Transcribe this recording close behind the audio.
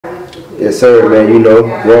Yes, sir, man. You know,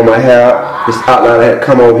 growing my hair out. This outline had to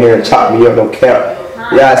come over here and chop me up, no cap.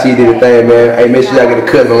 Yeah, I see you did the thing, man. Hey, make sure y'all get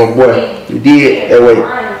a cut on my boy. You did. Hey,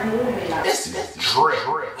 wait. This is Dre.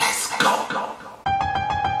 Let's go.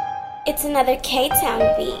 It's another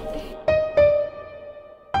K-Town beat.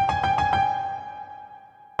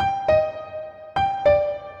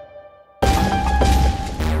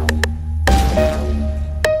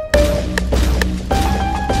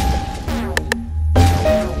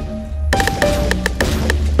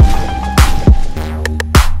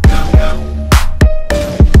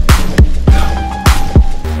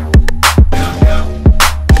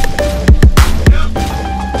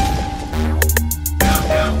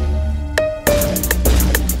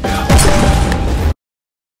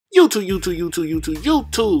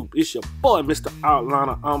 YouTube. It's your boy, Mr.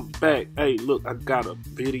 Outliner. I'm back. Hey, look, I got a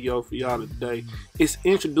video for y'all today. It's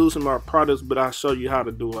introducing my products, but I'll show you how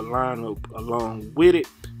to do a lineup along with it.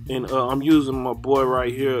 And I'm using my boy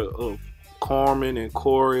right here, Carmen and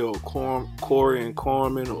Corey, or Corey and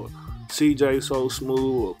Carmen, or CJ So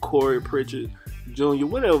Smooth, or Corey Pritchett Jr.,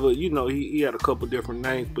 whatever. You know, he had a couple different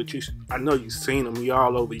names, but I know you've seen him. He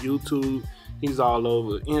all over YouTube. He's all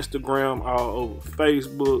over Instagram, all over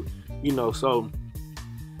Facebook, you know, so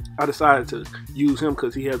I decided to use him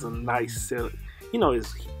because he has a nice setup. You know, he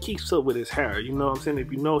keeps up with his hair, you know what I'm saying?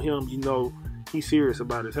 If you know him, you know he's serious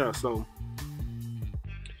about his hair. So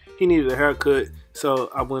he needed a haircut,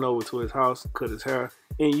 so I went over to his house, cut his hair.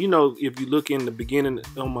 And you know, if you look in the beginning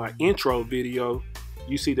on my intro video,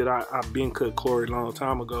 you see that I've been cut Corey a long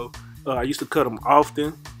time ago. I used to cut him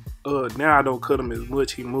often. Now I don't cut him as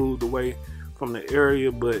much. He moved away from the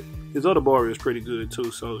area, but his other barber is pretty good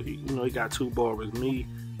too. So he got two barbers, me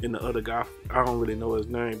and the other guy. I don't really know his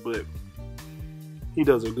name, but he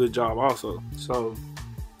does a good job also. So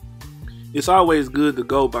it's always good to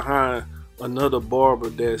go behind another barber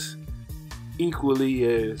that's equally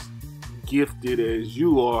as gifted as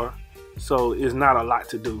you are. So it's not a lot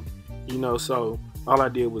to do, you know. So all I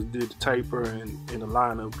did was do the taper and the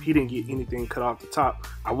lineup. He didn't get anything cut off the top.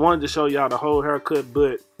 I wanted to show y'all the whole haircut,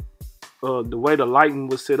 but the way the lighting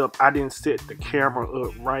was set up, I didn't set the camera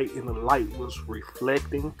up right, and the light was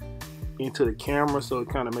reflecting into the camera, so it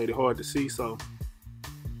kind of made it hard to see. So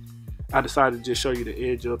I decided to just show you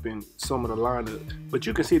the edge up and some of the lineup. But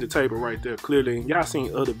you can see the taper right there clearly, and y'all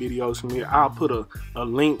seen other videos from here. I'll put a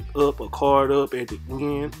link up, a card up at the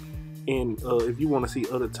end, and if you want to see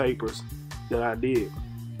other tapers that I did.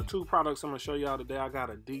 The two products I'm going to show y'all today, I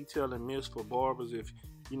got a detail and mist for barbers if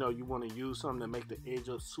you know you want to use something to make the edge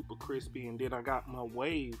up super crispy. And then I got my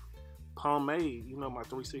wave pomade, you know, my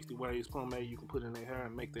 360 waves pomade you can put in their hair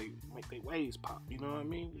and make they waves pop, you know what I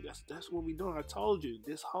mean? That's what we doing. I told you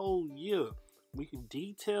this whole year we can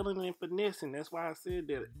detailing and finessing. That's why I said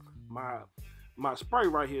that my spray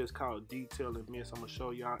right here is called Detail and Mist. I'm gonna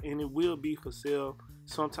show y'all, and it will be for sale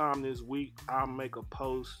sometime this week. I'll make a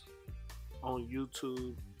post on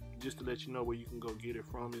YouTube just to let you know where you can go get it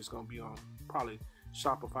from. It's gonna be on probably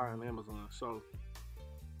Shopify and Amazon, so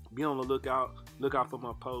be on the lookout for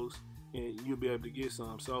my post and you'll be able to get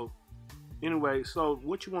some. So anyway, so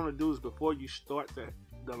what you want to do is before you start the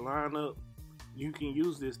lineup, you can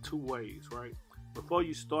use this two ways, right? Before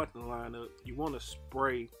you start the lineup, you want to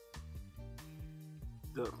spray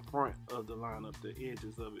the front of the lineup, the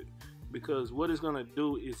edges of it, because what it's going to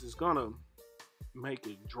do is it's going to make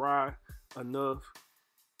it dry enough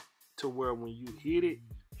to where when you hit it,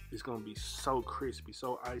 it's gonna be so crispy,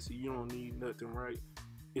 so icy. You don't need nothing, right?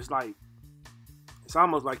 It's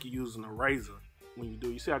almost like you're using a razor when you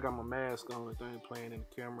do. You see, I got my mask on and thing playing in the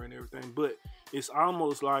camera and everything, but it's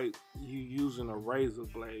almost like you using a razor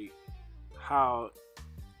blade. How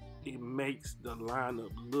it makes the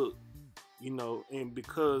lineup look, you know, and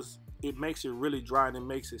because it makes it really dry and it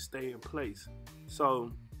makes it stay in place.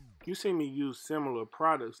 So you see me use similar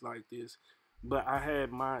products like this, but I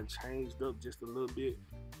had mine changed up just a little bit.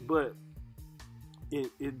 But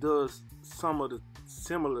it does some of the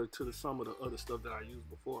similar to some of the other stuff that I used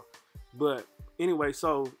before. But anyway,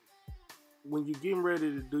 so when you're getting ready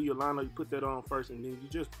to do your lineup, you put that on first, and then you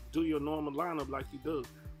just do your normal lineup like you do,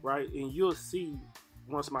 right? And you'll see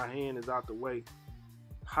once my hand is out the way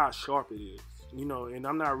how sharp it is, you know. And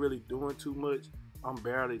I'm not really doing too much. I'm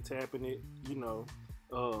barely tapping it, you know.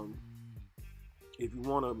 If you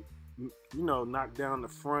want to, you know, knock down the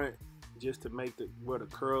front just to make where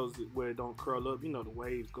it don't curl up, you know, the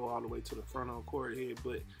waves go all the way to the front on Corey head,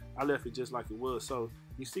 but I left it just like it was. So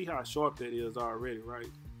you see how sharp that is already, right?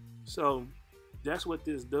 So that's what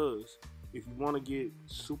this does. If you want to get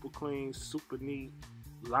super clean, super neat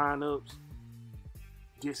lineups,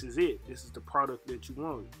 this is it. This is the product that you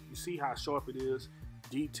want. You see how sharp it is.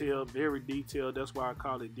 detailed, very detailed. That's why I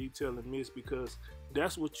call it detail and mist, because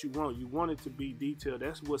that's what you want. You want it to be detailed.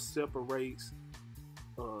 That's what separates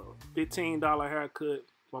a $15 haircut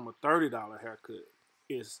from a $30 haircut.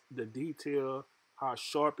 Is the detail, how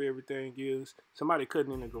sharp everything is. Somebody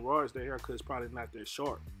cutting in the garage, their haircut is probably not that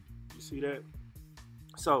sharp. You see that?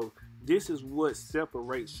 So this is what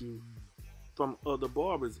separates you from other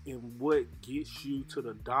barbers and what gets you to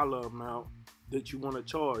the dollar amount that you want to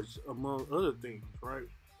charge, among other things, right?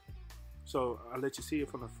 So I'll let you see it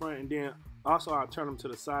from the front, and then also I'll turn them to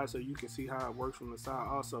the side so you can see how it works from the side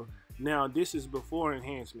also. Now this is before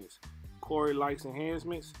enhancements. Corey likes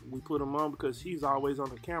enhancements. We put them on because he's always on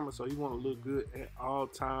the camera, so he want to look good at all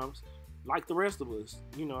times, like the rest of us.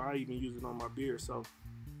 You know, I even use it on my beard. So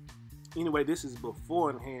anyway, this is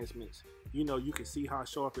before enhancements. You know, you can see how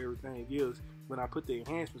sharp everything is. When I put the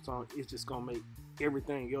enhancements on, it's just gonna make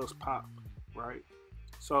everything else pop, right?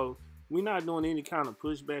 So we're not doing any kind of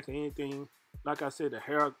pushback or anything. Like I said, the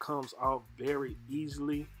hair comes off very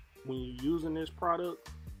easily when you're using this product.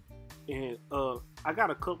 And I got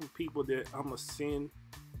a couple people that I'm gonna send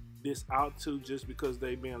this out to just because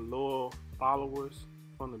they've been loyal followers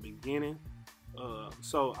from the beginning.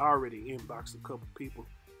 So I already inboxed a couple people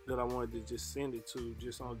that I wanted to just send it to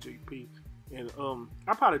just on GP. And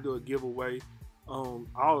I probably do a giveaway on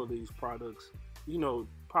all of these products, you know,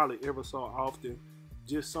 probably ever so often,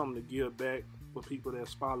 just something to give back for people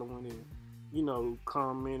that's following and, you know,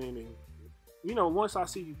 commenting. And, you know, once I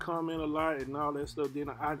see you comment a lot and all that stuff, then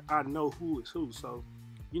I know who is who. So,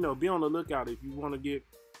 you know, be on the lookout if you want to get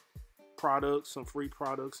products, some free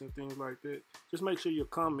products and things like that. Just make sure you're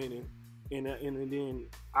commenting, and then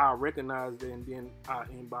I'll recognize that, and then I'll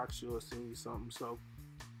inbox you or send you something. So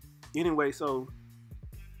anyway, so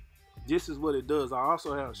this is what it does. I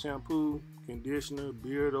also have shampoo, conditioner,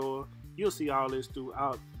 beard oil. You'll see all this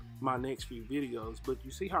throughout my next few videos, but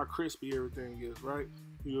you see how crispy everything is, right?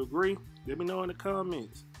 You agree? Let me know in the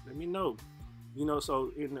comments. Let me know. You know,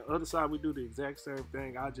 so in the other side, we do the exact same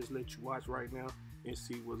thing. I'll just let you watch right now and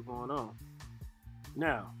see what's going on.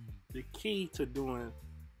 Now, the key to doing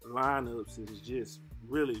lineups is just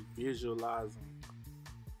really visualizing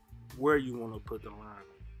where you want to put the line.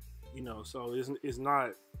 You know, so it's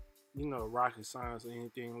not, you know, rocket science or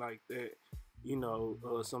anything like that. You know,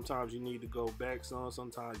 sometimes you need to go back some,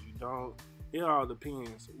 sometimes you don't. It all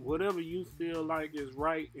depends. Whatever you feel like is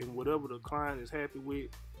right and whatever the client is happy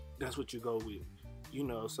with, that's what you go with. You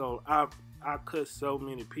know, so I cut so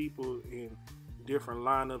many people in different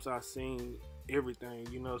lineups. I've seen everything,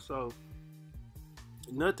 you know, so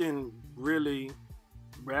nothing really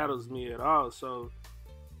rattles me at all. So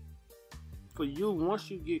for you,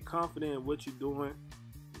 once you get confident in what you're doing,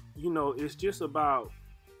 you know, it's just about,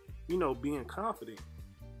 you know, being confident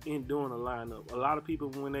in doing a lineup. A lot of people,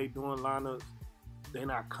 when they doing lineups, they're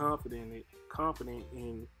not confident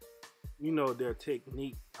in, you know, their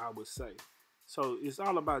technique, I would say. So it's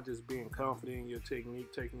all about just being confident in your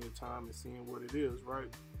technique, taking your time and seeing what it is, right?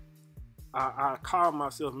 I call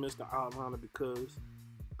myself Mr. Outliner because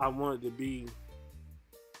I wanted to be,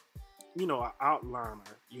 you know, an outliner,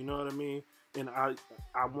 you know what I mean? And I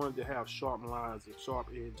wanted to have sharp lines and sharp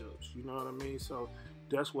edge ups, you know what I mean? So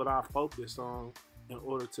that's what I focus on in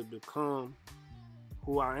order to become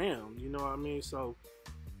who I am, you know what I mean? So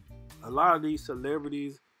a lot of these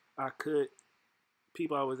celebrities I cut,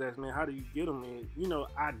 people always ask, man, how do you get them in? You know,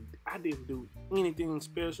 I didn't do anything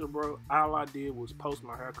special, bro. All I did was post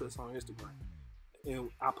my haircuts on Instagram. And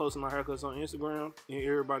I posted my haircuts on Instagram, and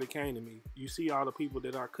everybody came to me. You see all the people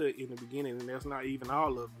that I cut in the beginning, and that's not even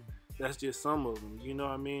all of them. That's just some of them. You know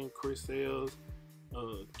what I mean? Chris Sales,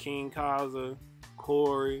 King Kaza,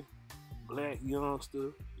 Corey, Black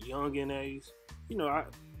Youngster, Young and Ace. You know,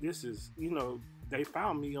 this is, you know, they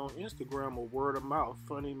found me on Instagram or word of mouth,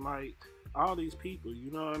 Funny Mike, all these people,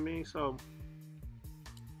 you know what I mean? So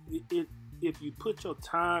if you put your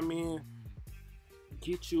time in,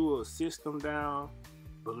 get you a system down,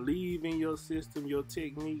 believe in your system, your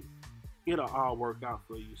technique, it'll all work out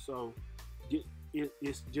for you. So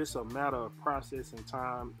it's just a matter of process and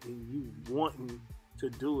time and you wanting to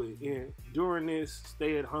do it. And during this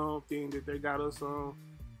stay-at-home thing that they got us on,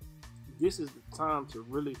 this is the time to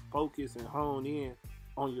really focus and hone in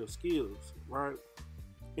on your skills, right?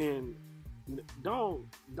 And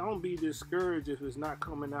don't be discouraged if it's not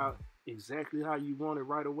coming out exactly how you want it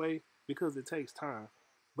right away, because it takes time.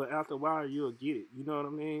 But after a while, you'll get it. You know what I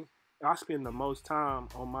mean? I spend the most time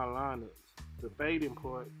on my lineups. The fading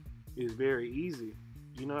part is very easy.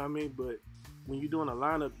 You know what I mean? But when you're doing a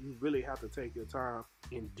lineup, you really have to take your time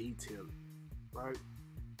in detailing, right?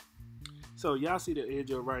 So y'all see the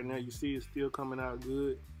edge up right now. You see it's still coming out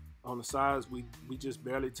good. On the sides, we just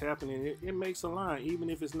barely tapping it. It makes a line. Even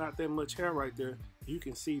if it's not that much hair right there, you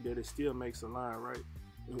can see that it still makes a line, right?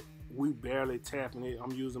 We barely tapping it.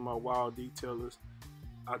 I'm using my Wahl detailers.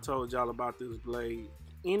 I told y'all about this blade.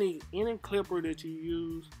 Any clipper that you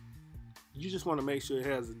use, you just want to make sure it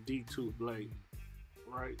has a deep tooth blade,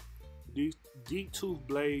 right? These deep tooth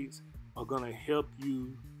blades are gonna help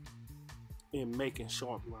you in making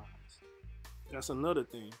sharp lines. That's another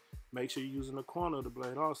thing. Make sure you're using the corner of the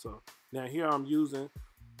blade also. Now here I'm using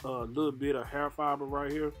a little bit of hair fiber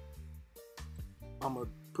right here. I'm gonna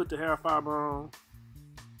put the hair fiber on,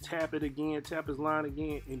 tap it again, tap his line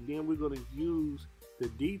again, and then we're gonna use the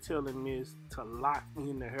detailing mist to lock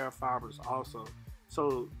in the hair fibers also.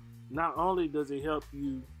 So not only does it help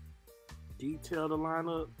you detail the line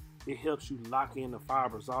up, it helps you lock in the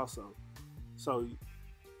fibers also. So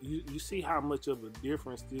you see how much of a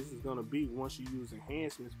difference this is going to be once you use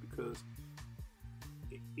enhancements, because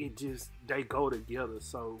it just, they go together.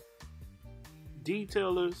 So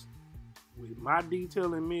detailers with my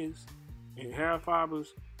detailing mist and hair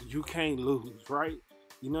fibers, you can't lose, right?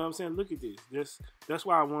 You know what I'm saying? Look at this. That's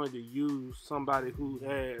why I wanted to use somebody who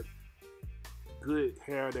had good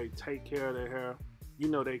hair. They take care of their hair. You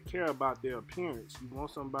know, they care about their appearance. You want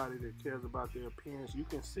somebody that cares about their appearance. You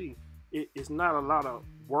can see it's not a lot of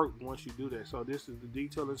work once you do that. So this is the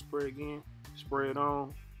detailing spray again. Spray it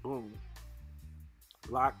on, boom,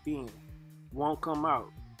 locked in. Won't come out.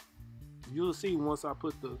 You'll see once I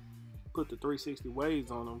put the 360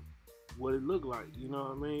 waves on them what it look like. You know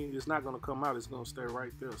what I mean? It's not gonna come out. It's gonna stay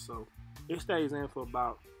right there. So it stays in for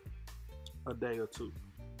about a day or two,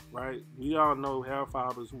 right? We all know hair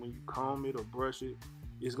fibers, when you comb it or brush it,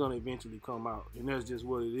 it's gonna eventually come out, and that's just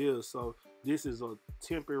what it is. So this is a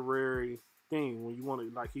temporary thing when you want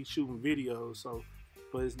to, like, he's shooting videos, so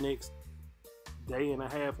for his next day and a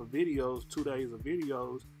half of videos, 2 days of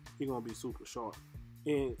videos, he's gonna be super sharp.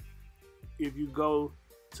 And if you go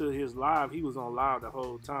to his live, he was on live the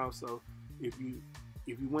whole time. So if you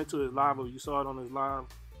went to his live or you saw it on his live,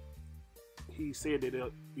 he said that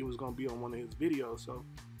it was gonna be on one of his videos. So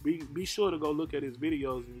be sure to go look at his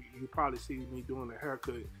videos, and you probably see me doing a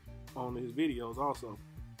haircut on his videos also.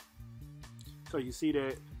 So you see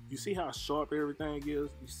that, you see how sharp everything is.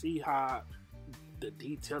 You see how the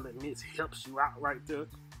detailing mist helps you out right there,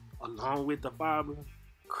 along with the fiber.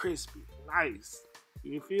 Crispy, nice.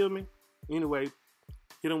 You feel me? Anyway,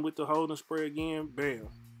 hit him with the holding spray again. Bam,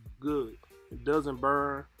 good. It doesn't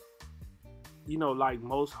burn, you know, like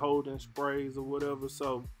most holding sprays or whatever.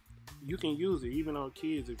 So you can use it even on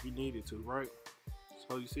kids if you needed to, right?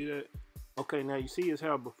 So you see that? Okay, now you see his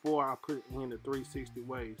hair before I put in the 360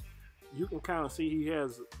 waves. You can kind of see he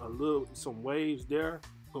has some waves there,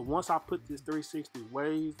 but once I put this 360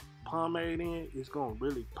 wave pomade in, it's gonna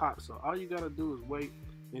really pop. So all you gotta do is wait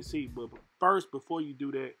and see. But first, before you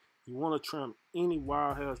do that, you want to trim any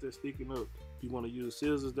wild hairs that's sticking up. If you want to use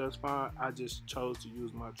scissors, that's fine. I just chose to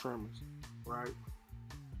use my trimmers, right?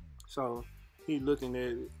 So he's looking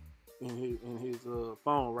at it in his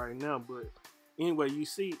phone right now. But anyway, you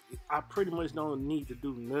see, I pretty much don't need to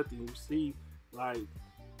do nothing. You see, like,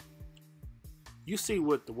 you see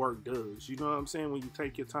what the work does. You know what I'm saying? When you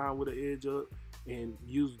take your time with the edge up and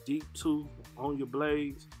use deep tooth on your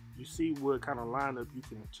blades, you see what kind of lineup you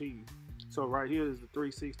can achieve. So right here is the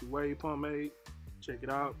 360 wave pomade. Check it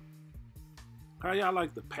out. How y'all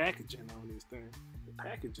like the packaging on this thing? The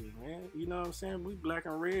packaging, man. You know what I'm saying? We black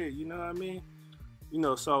and red, you know what I mean? You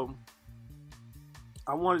know, so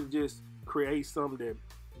I wanted to just create something that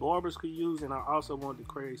barbers could use, and I also wanted to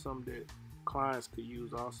create something that clients could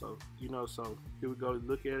use also. You know, so here we go.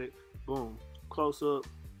 Look at it. Boom. Close up.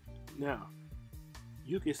 Now,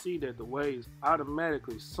 you can see that the waves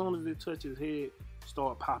automatically, as soon as it touches his head,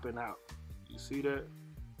 start popping out. You see that?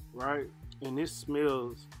 Right? And this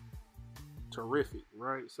smells terrific,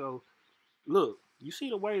 right? So look, you see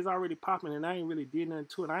the waves already popping, and I ain't really did nothing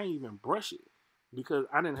to it. I ain't even brush it because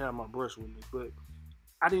I didn't have my brush with me, but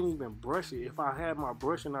I didn't even brush it. If I had my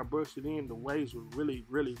brush and I brushed it in, the waves would really,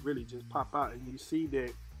 really, really just pop out. And you see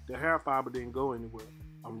that the hair fiber didn't go anywhere.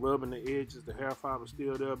 I'm rubbing the edges, the hair fiber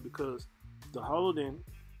still there, because the holding,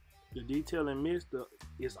 the detailing mist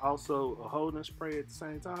is also a holding spray at the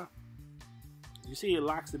same time. You see it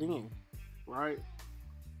locks it in, right?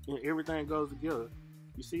 And everything goes together.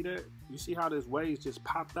 You see that? You see how this waves just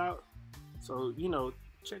popped out? So, you know,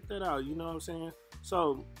 check that out. You know what I'm saying?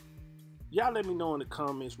 So y'all let me know in the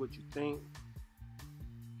comments what you think.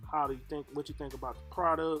 How do you think? What you think about the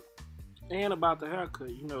product? and about the haircut.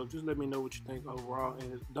 You know, just let me know what you think overall.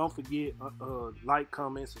 And don't forget, like,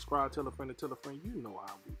 comment, subscribe, tell a friend, and tell a friend. You know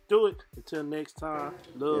how we do it. Until next time,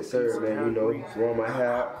 love, yes, sir, peace, man. and You know, growing my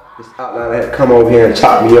hair. This outline I had to come over here and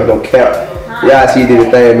chop me up, no cap. Y'all see you did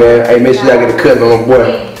the thing, man. Hey, make sure y'all get a cut on my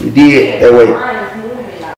boy. You did that way.